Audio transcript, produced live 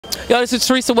Yo, this is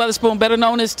Teresa Weatherspoon, better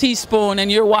known as Teaspoon,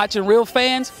 and you're watching Real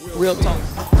Fans, Real Talk.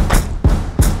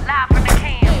 Live from the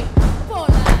can.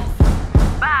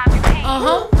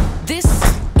 This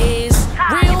is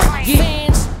Real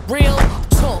Fans, Real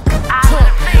Talk.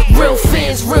 Real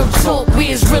Fans, Real Talk.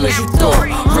 We as real as you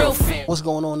thought. Real fans. What's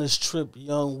going on this trip,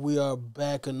 young? We are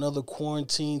back, another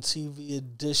quarantine TV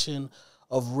edition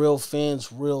of Real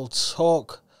Fans, Real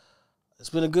Talk. It's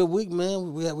been a good week,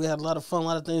 man. We had a lot of fun, a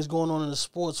lot of things going on in the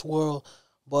sports world.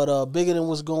 But bigger than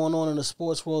what's going on in the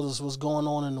sports world is what's going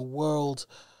on in the world.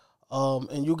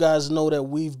 And you guys know that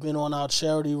we've been on our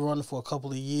charity run for a couple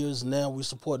of years now. We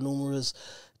support numerous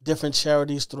different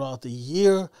charities throughout the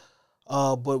year.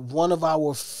 But one of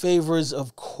our favorites,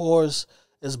 of course,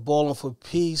 is Ballin for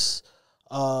Peace.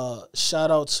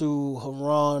 Shout out to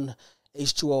Haron,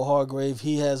 H2O Hargrave.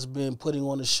 He has been putting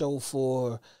on the show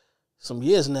for some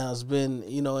years now. It's been,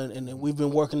 and we've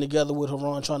been working together with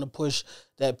Haron trying to push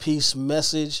that peace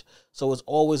message. So it's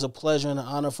always a pleasure and an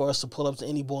honor for us to pull up to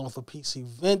any Ballin for Peace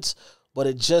event. But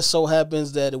it just so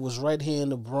happens that it was right here in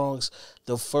the Bronx,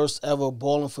 the first ever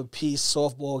Ballin for Peace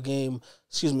softball game,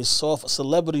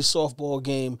 celebrity softball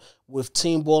game with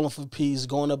Team Ballin for Peace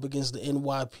going up against the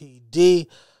NYPD.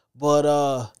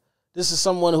 But this is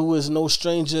someone who is no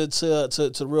stranger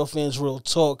to Real Fans, Real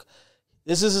Talk.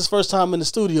 This is his first time in the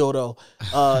studio, though.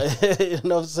 You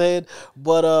know what I'm saying?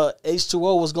 But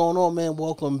H2O, what's going on, man?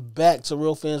 Welcome back to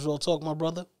Real Fans, Real Talk, my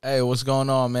brother. Hey, what's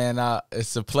going on, man?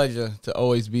 It's a pleasure to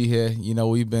always be here. You know,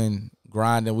 we've been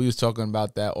grinding. We was talking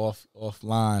about that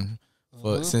offline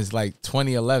since like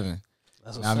 2011.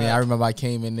 I remember I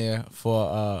came in there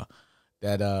for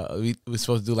we were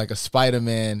supposed to do like a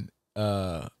Spider-Man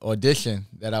audition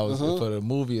that I was for the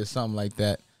movie or something like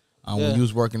that. When you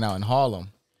was working out in Harlem.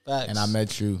 Facts. And I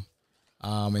met you,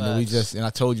 and then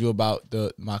I told you about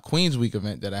my Queens Week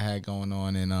event that I had going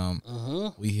on,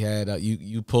 and we had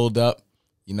you pulled up,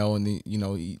 and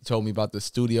you told me about the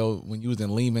studio when you was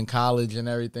in Lehman College and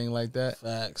everything like that.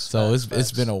 Facts. So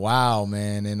it's been a while,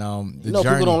 man, and the journey.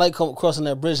 People don't like crossing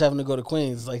that bridge having to go to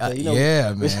Queens like that.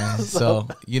 Yeah, man. so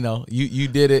you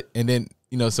did it, and then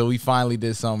so we finally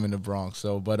did something in the Bronx.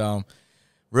 So, but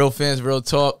Real Fans, Real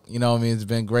Talk, it's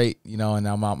been great, and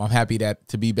I'm happy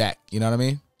to be back, you know what I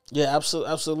mean? Yeah,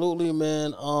 absolutely,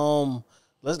 man.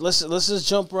 Let's just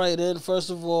jump right in. First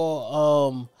of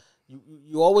all,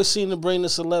 you always seem to bring the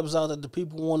celebs out that the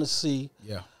people want to see.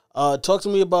 Yeah. Talk to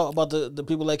me about the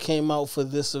people that came out for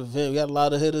this event. We had a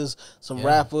lot of hitters, some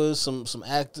rappers, some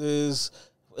actors,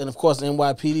 and of course the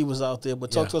NYPD was out there.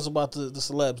 But talk to us about the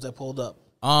celebs that pulled up.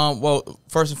 Well,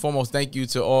 first and foremost, thank you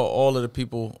to all of the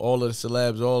people, all of the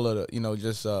celebs, all of the,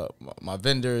 just my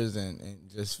vendors and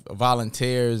just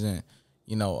volunteers and,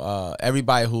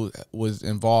 everybody who was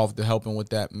involved to helping with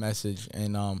that message.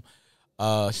 And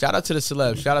shout out to the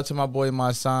celebs. Shout out to my boy,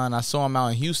 my son. I saw him out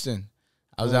in Houston.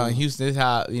 I was out in Houston. This is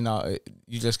how,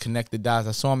 you just connect the dots.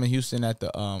 I saw him in Houston at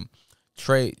the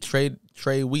trade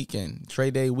day weekend.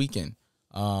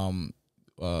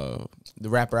 The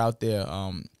rapper out there,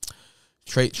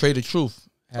 Trade the Truth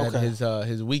had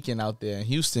his weekend out there in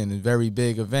Houston, a very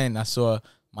big event. I saw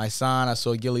my son, I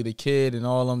saw Gilly the Kid, and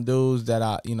all them dudes that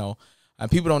and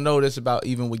people don't know this about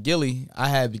even with Gilly. I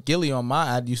had Gilly on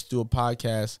I used to do a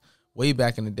podcast way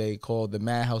back in the day called the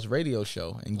Madhouse Radio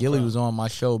Show, and Gilly was on my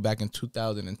show back in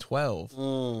 2012. You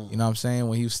know what I'm saying,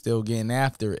 when he was still getting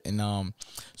after it, and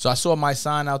so I saw my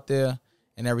son out there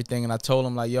and everything, and I told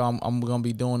him like, yo, I'm gonna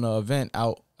be doing an event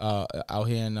out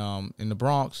here in the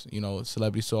Bronx,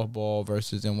 celebrity softball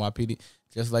versus NYPD,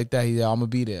 just like that. He said, I'm gonna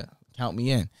be there. Count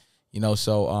me in.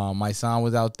 So my son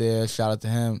was out there. Shout out to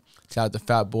him. Shout out to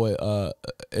Fat Boy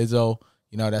Izzo.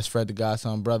 That's Fred the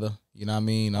Godson brother. You know what I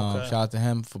mean? Shout out to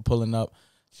him for pulling up.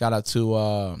 Shout out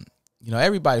to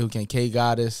everybody who can. K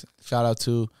Goddess. Shout out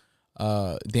to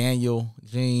Daniel,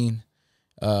 Gene,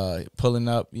 pulling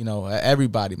up.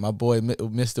 Everybody. My boy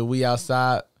Mr. We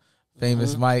Outside,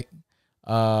 famous Mike.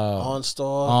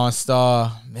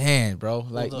 OnStar, man, bro.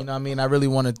 Like, I mean? I really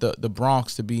wanted the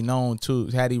Bronx to be known too.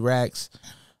 Hattie Racks,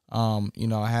 I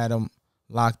had him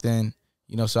locked in,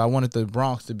 so I wanted the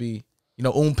Bronx to be,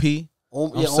 P.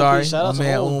 I'm sorry, my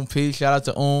man P. Shout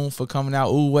out to for coming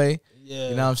out Uwe. Yeah.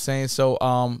 You know what I'm saying? So,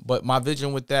 but my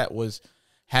vision with that was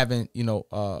having,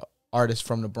 artists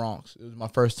from the Bronx. It was my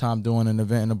first time doing an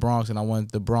event in the Bronx, and I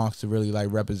wanted the Bronx to really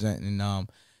like represent. And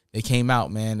they came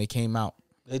out, man. They came out.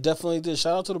 They definitely did.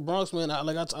 Shout out to the Bronx, man.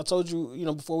 I told you,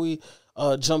 before we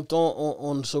jumped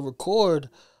on to record,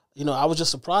 I was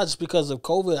just surprised just because of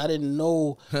COVID. I didn't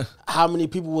know how many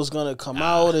people was gonna come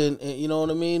out, and you know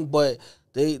what I mean. But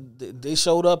they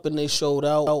showed up and they showed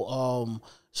out.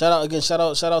 Shout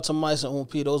out to Mice and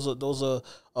OMP. Those are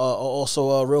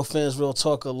also Real Fans, Real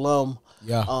Talk alum.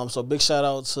 Yeah. So big shout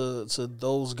out to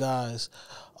those guys.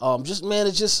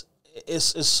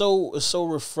 It's so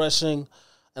refreshing,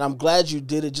 and I'm glad you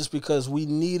did it just because we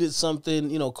needed something.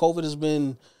 You know, COVID has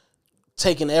been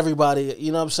taking everybody,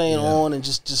 you know what I'm saying, on, and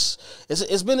just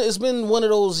it's been one of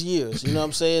those years, you know what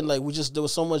I'm saying? Like there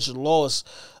was so much loss.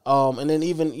 And then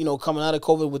even, you know, coming out of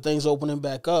COVID with things opening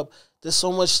back up, there's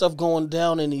so much stuff going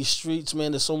down in these streets,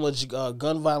 man. There's so much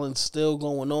gun violence still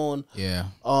going on. Yeah.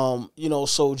 You know,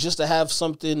 so just to have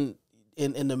something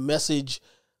in the message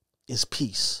is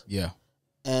peace. Yeah.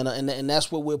 And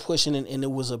that's what we're pushing, and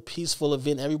it was a peaceful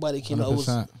event. Everybody came out. It was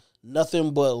 100%.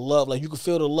 nothing but love. Like you could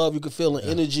feel the love, you could feel the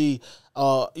energy,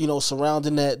 you know,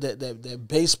 surrounding that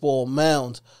baseball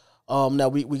mound. Now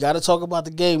we got to talk about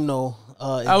the game though.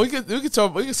 We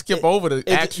can skip over the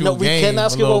actual game. We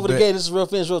cannot skip over the game. This is Real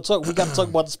Fans, Real Talk. We got to talk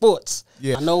about the sports.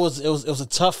 Yeah. I know it was a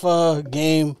tough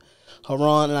game,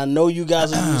 Haron, and I know you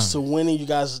guys are used to winning. You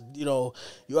guys, you know,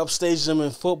 you upstaged them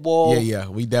in football. Yeah,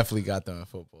 we definitely got them in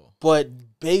football. But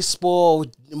baseball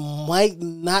might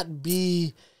not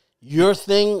be your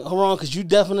thing, Haron, because you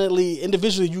definitely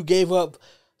individually you gave up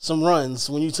some runs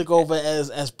when you took over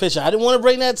as pitcher. I didn't want to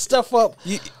bring that stuff up,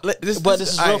 but this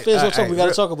is Real Fans, Real Talk. We got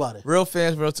to talk about it. Real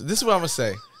Fans, Real Talk. This is what I'm gonna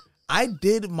say. I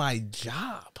did my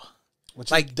job.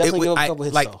 Like definitely give up a couple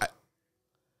hits.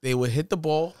 They would hit the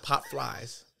ball, pop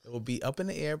flies. It would be up in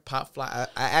the air, pop fly.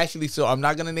 I actually, so I'm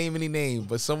not gonna name any names,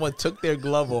 but someone took their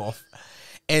glove off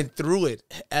and threw it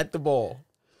at the ball,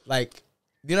 like.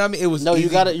 You know what I mean? It was easy.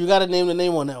 You gotta name the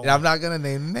name on that one. I'm not gonna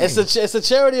name the name. It's a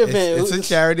charity event. It's a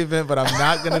charity event, but I'm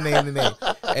not gonna name the name.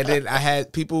 And then I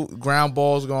had people ground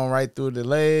balls going right through the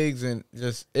legs, and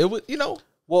just it was, you know.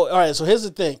 Well, all right. So here's the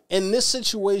thing. In this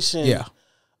situation,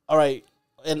 all right.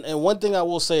 And one thing I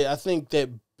will say, I think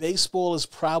that baseball is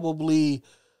probably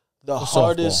the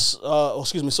hardest. Softball.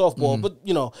 Softball. Mm-hmm. But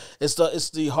you know, it's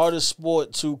the hardest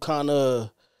sport to kind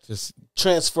of just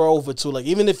transfer over to. Like,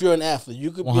 even if you're an athlete,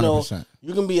 you could 100%. You know,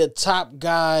 you can be a top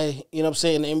guy, you know what I'm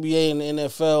saying, in the NBA and the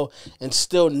NFL, and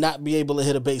still not be able to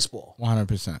hit a baseball.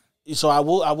 100%. So I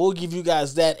will give you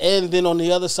guys that. And then on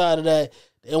the other side of that,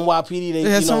 the NYPD, they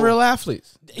had some real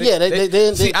athletes. They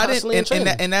see, I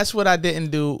didn't, and that's what I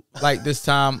didn't do like this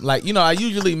time. Like, you know, I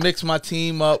usually mix my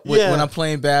team up with when I'm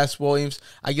playing basketball.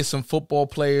 I get some football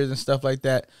players and stuff like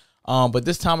that. But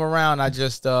this time around, I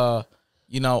just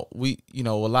you know, a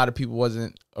lot of people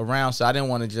wasn't around, so I didn't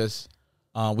want to just,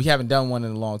 we haven't done one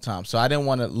in a long time, so I didn't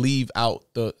want to leave out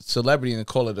the celebrity and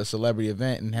call it a celebrity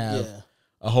event and have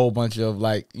a whole bunch of,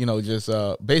 like, you know, just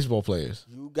baseball players.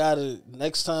 You got to,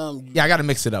 next time. I got to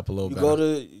mix it up a little bit.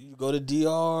 You go to DR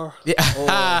or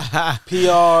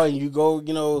PR, and you go,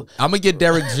 you know. I'm going to get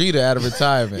Derek Jeter out of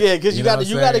retirement. Because you got to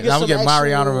get some I'm going to get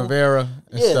Mariano Rivera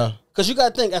and stuff. Because you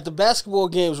got to think, at the basketball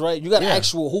games, right, you got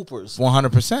actual hoopers.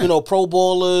 100%. You know, pro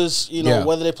ballers, you know,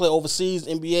 whether they play overseas,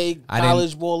 NBA,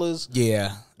 college ballers.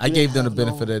 Yeah. I gave them the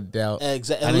benefit of the doubt.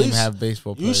 Exactly. I didn't even have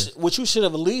baseball players. What you should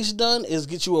have at least done is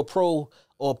get you a pro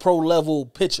or pro-level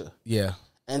pitcher. Yeah.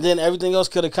 And then everything else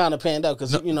could have kind of panned out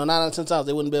because, you know, 9 out of 10 times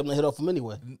they wouldn't be able to hit off him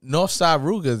anyway. Northside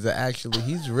Ruger's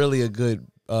he's really a good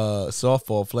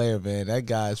softball player, man. That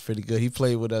guy's pretty good. He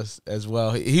played with us as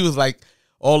well. He was like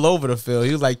all over the field.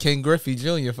 He was like Ken Griffey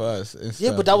Jr. for us. And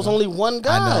stuff, but that was only one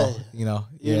guy. I know, you know.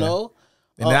 Yeah. You know?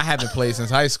 And I haven't played since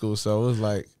high school, so it was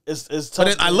like it's tough.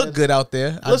 But I look good out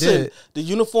there. Listen, I did. The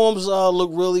uniforms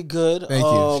look really good. Thank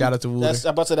you. Shout out to Wooder. I'm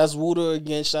about to say that's Wooder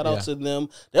again. Shout out to them.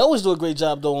 They always do a great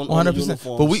job though on the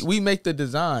uniforms. But we make the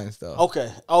designs though.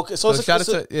 Okay. So shout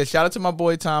out to my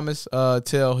boy Thomas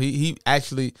Till. He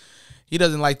actually. He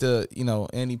doesn't like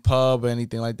any pub or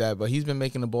anything like that, but he's been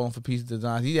making the Ballin for Peace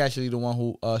designs. He's actually the one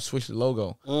who switched the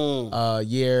logo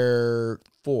year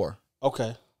 4.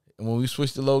 Okay. And when we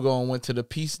switched the logo and went to the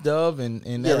Peace Dove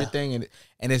and everything,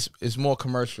 and it's more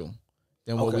commercial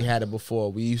than what we had it before.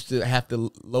 We used to have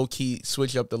to low-key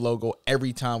switch up the logo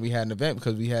every time we had an event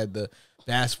because we had the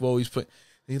basketball.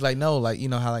 He's like, no, like, you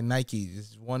know how like Nike,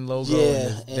 it's one logo,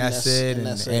 and that's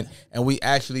it. And we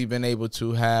actually been able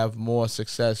to have more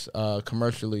success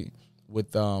commercially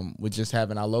with just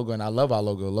having our logo, and I love our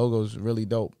logo. The logo's really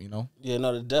dope, you know. Yeah,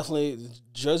 no, definitely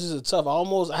jerseys are tough.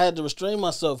 I had to restrain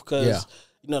myself because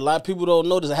you know, a lot of people don't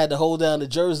notice I had to hold down the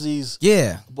jerseys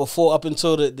before up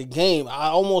until the game. I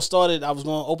almost started, I was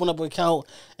going to open up an account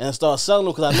and start selling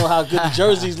them because I know how good the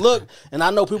jerseys look, and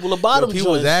I know people will buy them.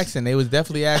 People was asking. They was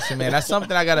definitely asking, man. That's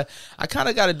something I kind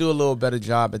of got to do a little better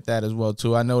job at that as well,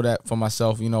 too. I know that for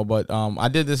myself, you know, but I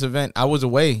did this event. I was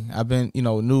away. I've been, you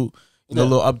know, A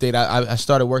little update. I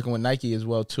started working with Nike as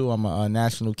well too. I'm a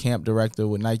national camp director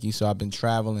with Nike, so I've been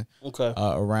traveling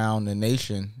around the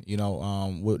nation,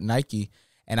 with Nike.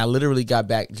 And I literally got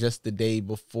back just the day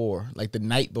before, like the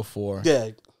night before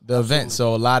the event.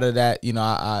 So a lot of that,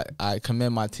 I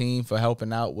commend my team for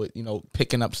helping out with,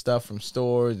 picking up stuff from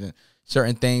stores and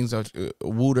certain things.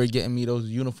 Wooter getting me those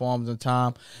uniforms in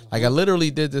time. Like I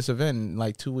literally did this event in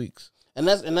like 2 weeks. And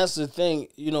that's the thing,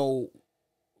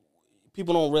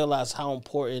 people don't realize how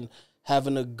important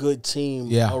having a good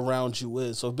team around you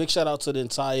is. So big shout out to the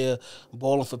entire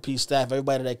Ballin for Peace staff,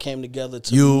 everybody that came together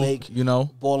to make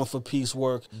Ballin for Peace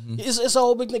work. It's a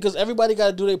whole big thing because everybody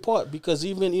got to do their part because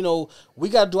even, we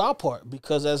got to do our part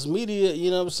because as media,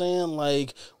 you know what I'm saying?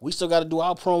 Like we still got to do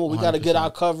our promo. We got to get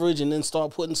our coverage and then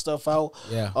start putting stuff out.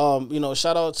 Yeah.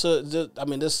 Shout out to,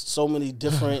 there's so many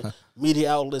different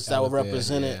media outlets that were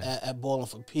represented at Ballin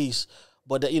for Peace.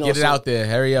 But get it out there.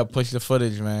 Hurry up. Push the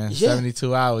footage, man.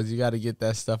 72 hours. You got to get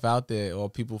that stuff out there or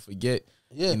people forget.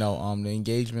 Yeah. The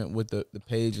engagement with the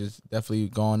page is definitely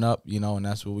going up, and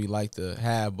that's what we like to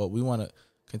have. But we want to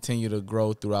continue to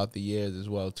grow throughout the years as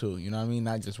well, too. You know what I mean?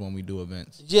 Not just when we do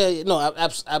events. Yeah, no,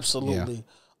 absolutely.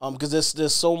 Because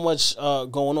there's so much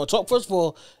going on. First of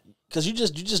all, because you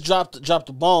just dropped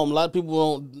the bomb. A lot of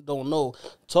people don't know.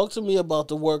 Talk to me about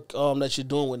the work that you're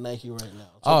doing with Nike right now.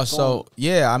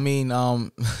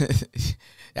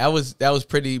 That was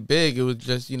pretty big. It was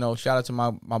just shout out to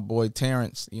my boy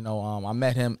Terrence. I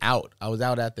met him out. I was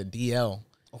out at the DL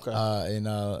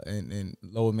in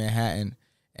Lower Manhattan,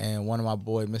 and one of my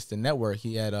boy Mr. Network,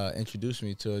 he had introduced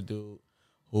me to a dude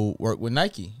who worked with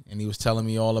Nike, and he was telling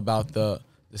me all about the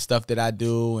stuff that I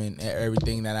do and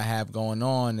everything that I have going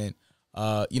on. And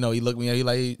he looked me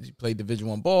up, he played Division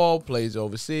I ball, plays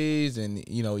overseas, and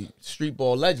street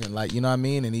ball legend, like, you know what I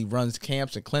mean? And he runs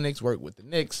camps and clinics, work with the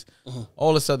Knicks,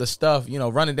 all this other stuff,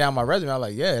 running down my resume. I was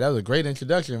like, yeah, that was a great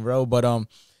introduction, bro. But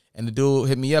and the dude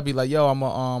hit me up, he like, yo, I'm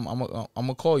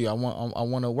gonna call you. I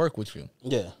want to work with you.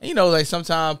 Yeah. And, like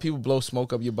sometimes people blow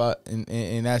smoke up your butt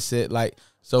and that's it. Like,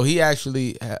 so he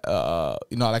actually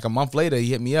like a month later he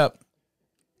hit me up.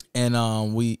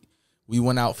 And we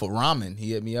went out for ramen.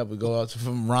 He hit me up. We go out for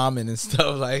ramen and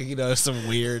stuff, like, some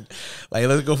weird, like,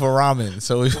 let's go for ramen.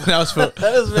 So we went out for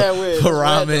that is very weird. For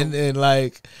ramen, and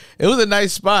like it was a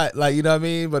nice spot, like, you know what I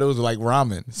mean. But it was like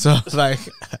ramen. So I was like,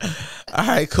 all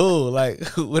right, cool, like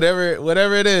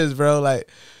whatever it is, bro. Like,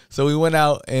 so we went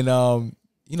out and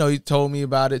he told me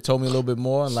about it, told me a little bit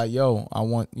more, and like, yo, I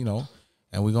want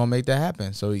and we're gonna make that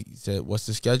happen. So he said, what's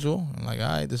the schedule? I'm like, all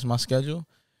right, this is my schedule.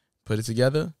 Put it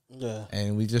together,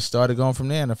 and we just started going from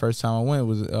there. And the first time I went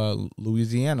was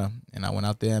Louisiana, and I went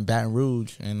out there in Baton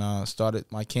Rouge and started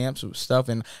my camps with stuff.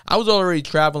 And I was already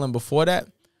traveling before that,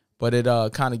 but it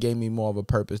kind of gave me more of a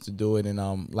purpose to do it. And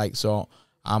so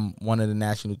I'm one of the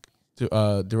national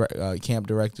camp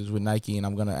directors with Nike, and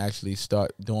I'm gonna actually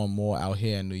start doing more out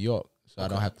here in New York, so I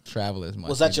don't have to travel as much.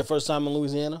 Was that your first time in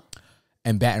Louisiana?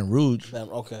 And Baton Rouge.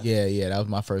 Okay. Yeah, that was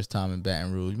my first time in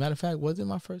Baton Rouge. Matter of fact, was it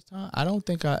my first time? I don't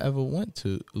think I ever went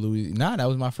to Louisiana. Nah, that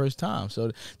was my first time. So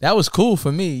that was cool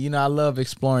for me. I love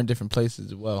exploring different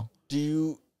places as well. Do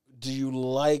you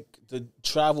like to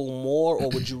travel more, or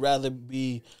would you rather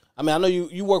be? I mean, I know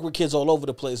you work with kids all over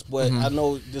the place, but I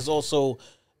know there's also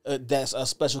that's a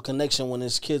special connection when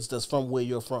it's kids that's from where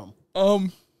you're from.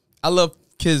 I love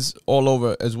kids all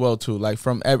over as well too. Like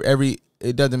from every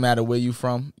it doesn't matter where you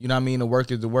from. You know what I mean? The work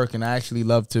is the work, and I actually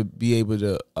love to be able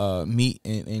to meet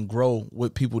and grow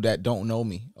with people that don't know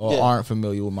me or aren't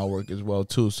familiar with my work as well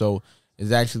too. So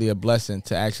it's actually a blessing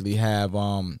to actually have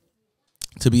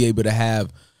to be able to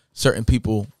have certain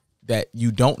people that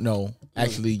you don't know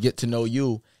actually get to know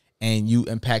you and you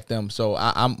impact them. So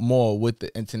I'm more with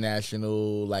the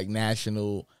international, like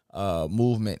national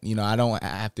movement. I don't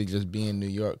have to just be in New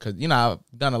York because I've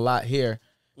done a lot here.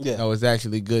 Yeah, it's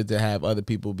actually good to have other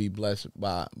people be blessed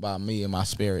by me and my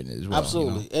spirit as well.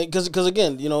 Absolutely, because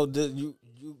again, you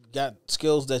got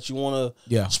skills that you want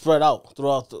to spread out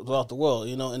throughout the world.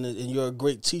 And you're a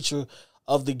great teacher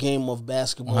of the game of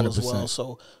basketball 100%. As well.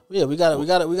 So yeah, we got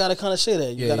to kind of share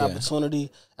that. You got opportunity.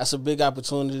 That's a big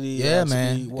opportunity. Yeah,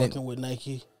 man. To be working with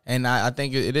Nike. And I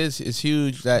think it's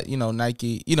huge that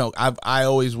Nike. I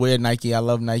always wear Nike. I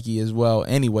love Nike as well.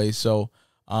 Anyway, so.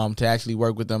 To actually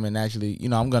work with them and actually,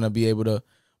 I'm going to be able to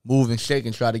move and shake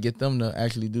and try to get them to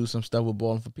actually do some stuff with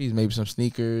Ballin for Peace, maybe some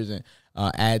sneakers and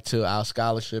add to our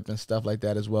scholarship and stuff like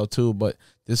that as well, too. But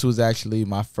this was actually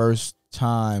my first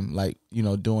time,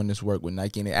 doing this work with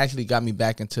Nike. And it actually got me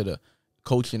back into the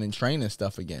coaching and training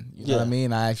stuff again. You know what I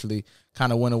mean? I actually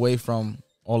kind of went away from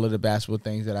all of the basketball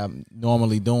things that I'm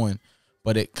normally doing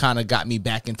but it kind of got me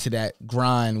back into that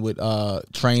grind with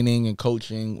training and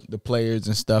coaching the players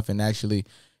and stuff, and actually,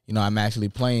 I'm actually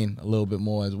playing a little bit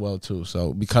more as well too.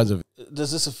 So because of it.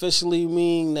 Does this officially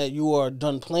mean that you are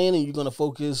done playing and you're gonna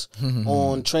focus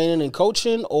on training and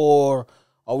coaching, or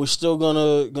are we still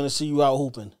gonna see you out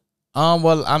hooping?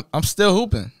 Well, I'm still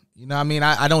hooping.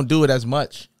 I don't do it as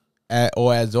much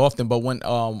or as often, but when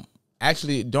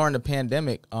actually during the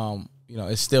pandemic,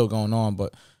 it's still going on,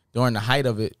 but during the height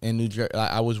of it in New Jersey,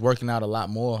 I was working out a lot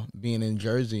more being in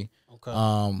Jersey.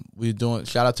 Okay. We were doing,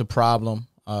 shout out to Problem,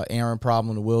 Aaron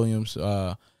Problem, the Williams,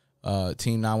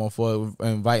 Team 914,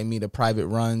 inviting me to private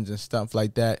runs and stuff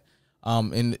like that.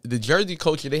 And the Jersey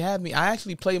culture, they have me. I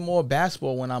actually play more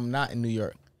basketball when I'm not in New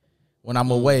York. When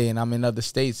I'm away and I'm in other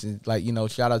states, and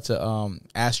shout out to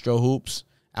Astro Hoops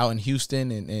out in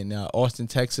Houston and Austin,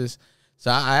 Texas. So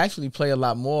I actually play a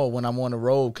lot more when I'm on the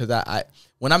road, because I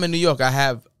when I'm in New York,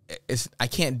 I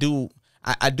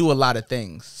do a lot of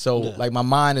things. So my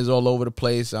mind is all over the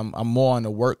place. I'm more on the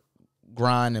work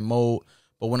grind and mode.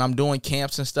 But when I'm doing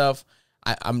camps and stuff,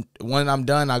 when I'm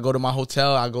done, I go to my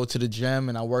hotel, I go to the gym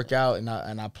and I work out and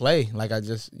I play.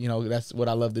 That's what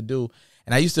I love to do.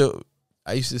 And I used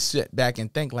to sit back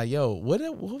and think what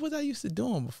was I used to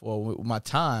doing before with my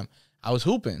time? I was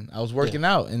hooping, I was working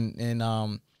out,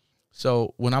 and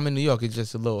so when I'm in New York, it's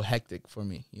just a little hectic for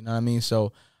me. You know what I mean?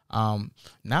 So now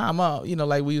I'm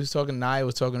like we was talking, Nia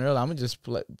was talking earlier, I'm gonna just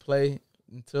play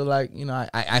until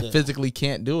I physically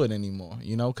can't do it anymore.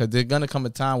 Because there's gonna come a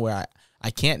time where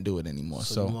I can't do it anymore.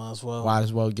 So might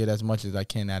as well get as much as I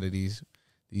can out of these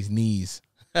knees.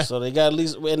 So they got at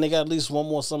least one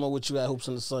more summer with you at Hoops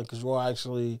in the Sun, because you're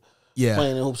actually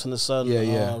playing in Hoops in the Sun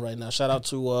right now. Shout out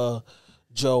to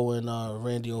Joe and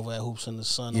Randy over at Hoops in the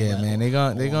Sun. Yeah, man, they're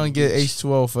gonna get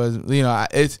H2O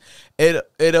for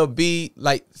it'll be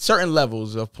like certain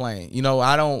levels of playing.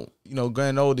 I don't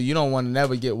getting older, you don't want to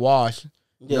never get washed.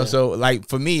 So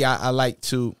for me, I like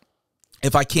to.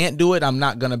 If I can't do it, I'm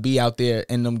not going to be out there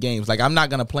in them games. I'm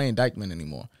not going to play in Dykeman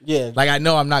anymore. Yeah. I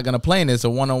know I'm not going to play in this, a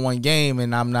one-on-one game,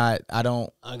 and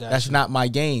that's not my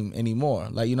game anymore.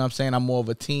 You know what I'm saying? I'm more of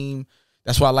a team.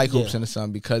 That's why I like Hoops in the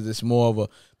Sun, because it's more of a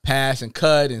pass and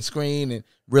cut and screen and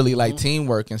really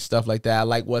teamwork and stuff like that. I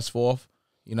like West Fourth.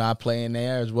 I play in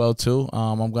there as well, too.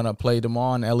 I'm going to play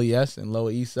tomorrow on LES in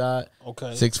Lower East Side.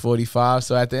 Okay. 645.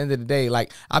 So at the end of the day,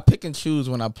 I pick and choose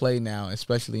when I play now,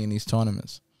 especially in these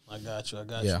tournaments. I got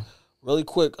you. Really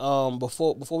quick,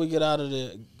 before we get out of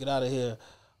here,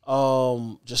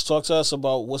 just talk to us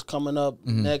about what's coming up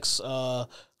next for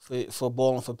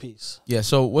Ballin for Peace. Yeah.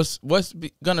 So what's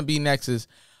gonna be next is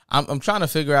I'm trying to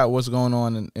figure out what's going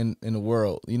on in the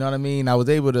world. You know what I mean? I was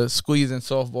able to squeeze in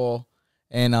softball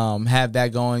and have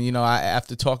that going.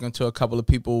 After talking to a couple of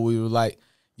people, we were like,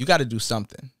 you got to do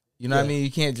something. You know what I mean?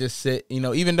 You can't just sit.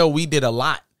 Even though we did a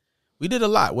lot. We did a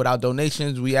lot with our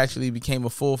donations. We actually became a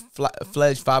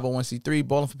full-fledged 501c3.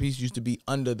 Ballin for Peace used to be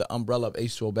under the umbrella of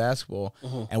H2O Basketball,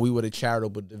 and we were the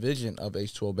charitable division of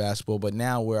H2O Basketball. But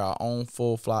now we're our own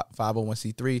full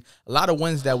 501c3. A lot of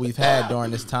wins that we've had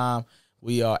during this time,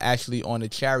 we are actually on the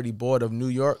charity board of New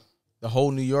York, the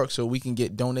whole New York, so we can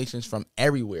get donations from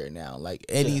everywhere now.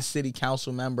 Any city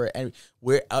council member,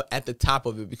 we're at the top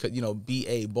of it because,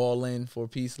 BA, Ballin for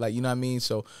Peace, you know what I mean?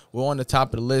 So we're on the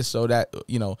top of the list, so that,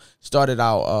 started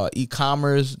our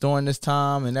e-commerce during this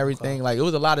time and everything. It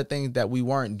was a lot of things that we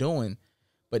weren't doing,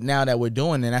 but now that we're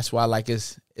doing, and that's why,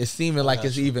 it's seeming like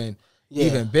it's even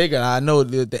bigger. I know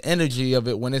the energy of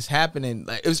it when it's happening,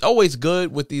 it's always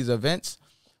good with these events.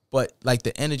 But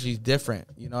the energy's different,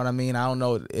 you know what I mean? I don't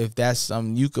know if that's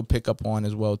something you could pick up on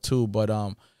as well too. But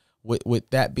with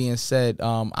that being said,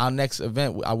 our next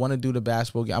event, I want to do the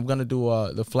basketball game. I'm gonna do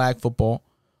the flag football,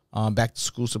 back to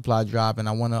school supply drop, and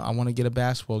I wanna get a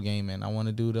basketball game in. I want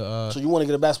to do the. So you want to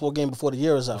get a basketball game before the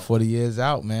year is out? Before the year is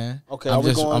out, man. Okay, are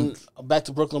we going back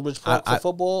to Brooklyn Bridge Park for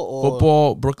football? Or?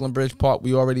 Football, Brooklyn Bridge Park.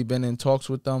 We already been in talks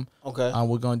with them. Okay,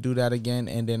 we're gonna do that again,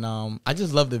 and then I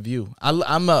just love the view.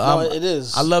 It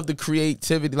is. I love the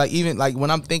creativity. Even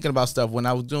when I'm thinking about stuff, when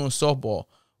I was doing softball,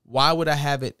 why would I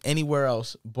have it anywhere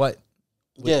else but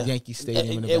Yankee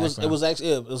Stadium in the background? It was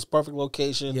actually it was perfect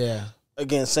location. Yeah.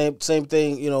 Again, same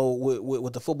thing,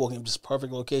 with the football game, just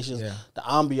perfect locations. Yeah. The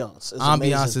ambiance is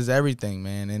amazing. Is everything,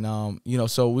 man.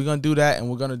 And so we're gonna do that, and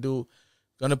we're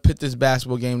gonna put this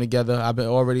basketball game together. I've been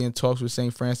already in talks with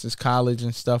St. Francis College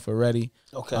and stuff already.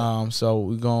 Okay. So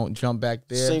we're gonna jump back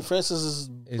there. St. Francis is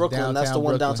Brooklyn. That's the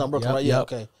one downtown Brooklyn, right? Yeah.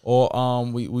 Okay. Or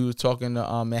we were talking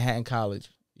to Manhattan College.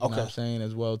 You know what I'm saying,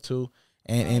 as well too,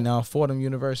 and Fordham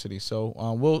University.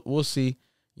 So we'll see.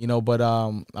 You know, but I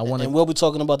want to. And we'll be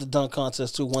talking about the dunk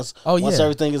contest too once yeah.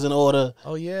 everything is in order.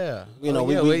 Oh yeah, you know,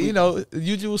 you know,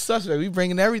 usual suspect. We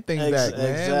bringing everything back,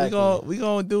 man. Exactly. We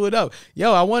gonna do it up.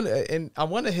 Yo, I want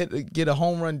to get a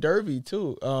home run derby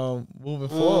too. Moving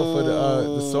forward for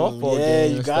the softball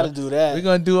game. Yeah, you got to do that. We're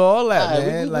gonna do all that,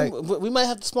 man. We might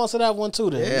have to sponsor that one too.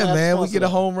 Then yeah, man. We get a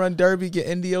home run derby, get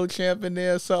Indio champ in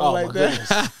there, or something like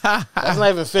that. That's not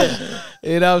even fair.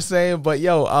 You know what I'm saying? But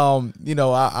yo, you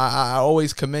know, I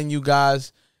always commend you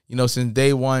guys, you know, since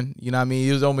day one. You know what I mean?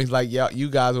 It was almost like you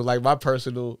guys were like my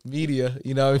personal media,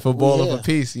 you know, for Ballin' for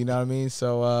Peace, you know what I mean?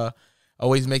 So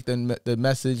always make the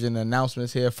message and the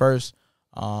announcements here first.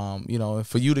 You know, and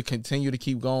for you to continue to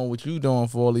keep going what you doing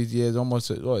for all these years,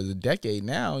 almost a decade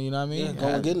now, you know what I mean?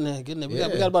 Yeah, getting there. We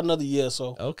got about another year or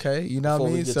so. Okay, you know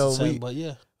what I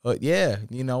mean? But yeah,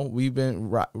 you know, we've been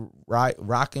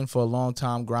rocking for a long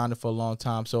time, grinding for a long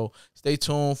time. So stay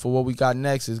tuned for what we got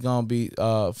next. It's going to be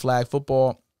flag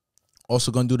football.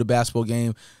 Also going to do the basketball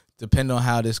game, depending on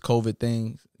how this COVID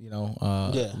thing, you know,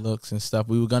 looks and stuff.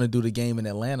 We were going to do the game in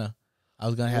Atlanta. I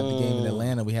was going to have the game in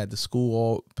Atlanta. We had the school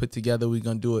all put together. We're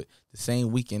going to do it the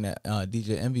same weekend that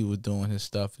DJ Envy was doing his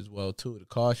stuff as well, too, the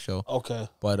car show. Okay.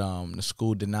 But the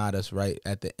school denied us right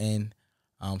at the end.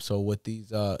 So with these,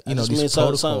 you know, these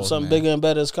protocols, something bigger and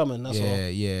better is coming. That's all.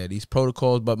 Yeah, these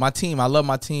protocols. But my team, I love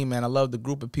my team, man. I love the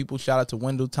group of people. Shout out to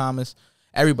Wendell Thomas,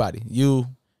 everybody. You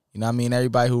know what I mean?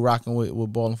 Everybody who rocking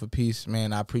with Ballin' for Peace,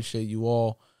 man. I appreciate you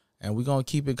all, and we're gonna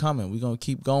keep it coming. We're gonna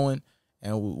keep going,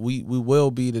 and we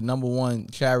will be the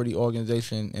 #1 charity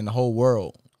organization in the whole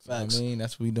world. Facts. You know what I mean,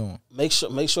 that's what we doing. Make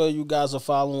sure you guys are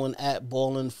following at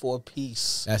Ballin' for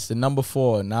Peace. That's the number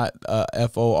 4, not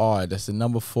FOR. That's the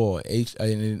number 4.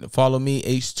 And follow me,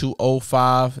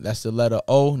 H2O5. That's the letter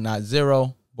O, not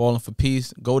 0. Ballin' for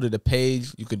Peace. Go to the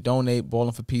page. You can donate,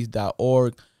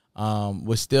 ballinforpeace.org.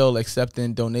 We're still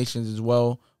accepting donations as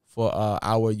well for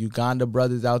our Uganda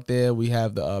brothers out there. We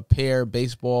have the Pear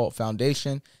Baseball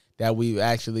Foundation that we've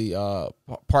actually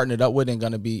partnered up with and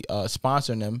going to be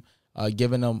sponsoring them.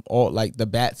 Giving them all like the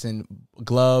bats and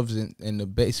gloves and the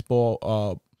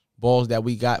baseball balls that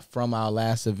we got from our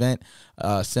last event,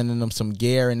 sending them some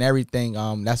gear and everything.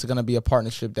 That's going to be a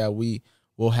partnership that we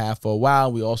will have for a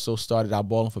while. We also started our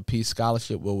Ballin' for Peace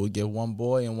scholarship where we'll give one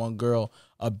boy and one girl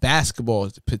a basketball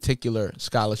particular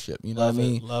scholarship. You know what I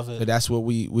mean? Love it. So that's what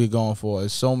we're going for.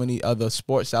 There's so many other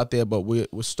sports out there, but we're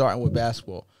starting with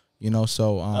basketball. You know,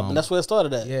 so that's where it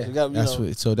started at. Yeah, that's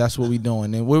what we're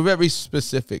doing, and we're very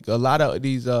specific. A lot of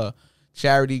these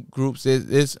charity groups,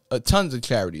 there's tons of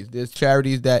charities. There's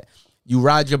charities that you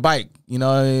ride your bike, you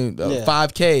know,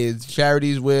 5K. It's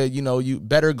charities where you know you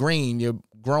better green, you're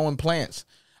growing plants.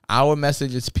 Our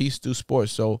message is peace through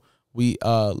sports, so we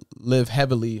live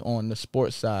heavily on the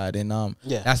sports side, and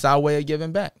that's our way of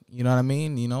giving back. You know what I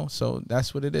mean? You know, so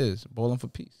that's what it is. Ballin' for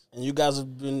Peace. And you guys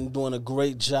have been doing a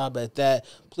great job at that.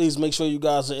 Please make sure you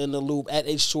guys are in the loop at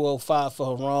H2O5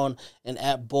 for Haron and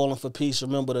at Ballin' for Peace.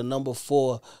 Remember the number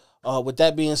 4. With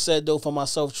that being said, though, for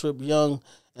myself, Trip Young,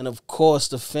 and of course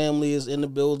the family is in the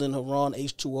building. Haron,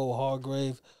 H2O,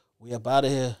 Hargrave. We up out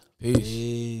of here.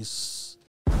 Peace.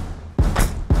 Live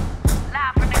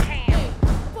from the can.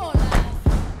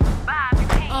 By the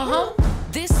can.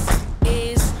 This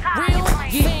is real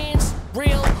fans,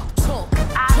 real talk.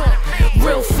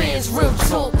 Real fans, real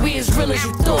talk. We as real as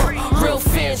you thought. Real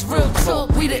fans, real talk.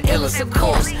 We the illest, of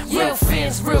course. Real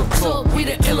fans, real talk. We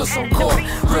the illest on court.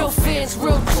 Real fans,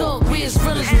 real talk. We as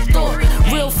real as you thought.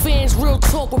 Real fans, real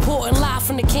talk. Reporting live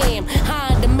from the cam.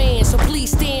 High in demand, so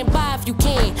please stand by if you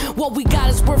can. What we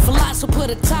got is worth a lot, so put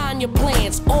a tie in your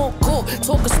plans. On court,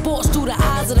 talking sports through the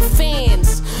eyes of the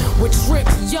fans. With Trip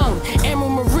Young,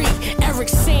 Emerald Marie, Eric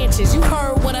Sanchez. You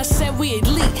heard what I said, we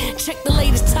elite. Check the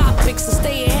latest topics and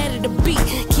stay ahead of the beat.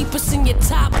 Keep us in your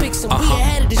topics and we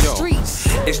ahead of the streets.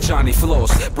 It's Johnny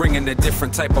Floss, bringing a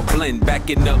different type of blend.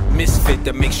 Backing up Misfit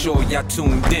to make sure y'all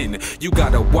tuned in. You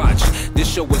gotta watch,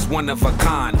 this show is one of a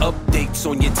kind. Updates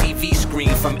on your TV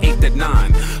screen from 8 to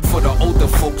 9. For the older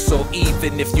folks, so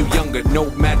even if you younger, no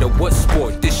matter what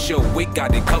sport, this show, we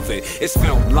got it covered. It's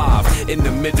filmed live in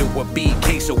the middle of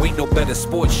BK, so ain't no better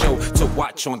sports show to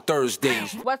watch on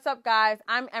Thursdays. What's up, guys?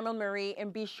 I'm Emerald Marie,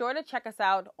 and be sure to check us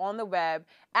out on the web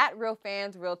at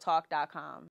realfansrealtalk.com.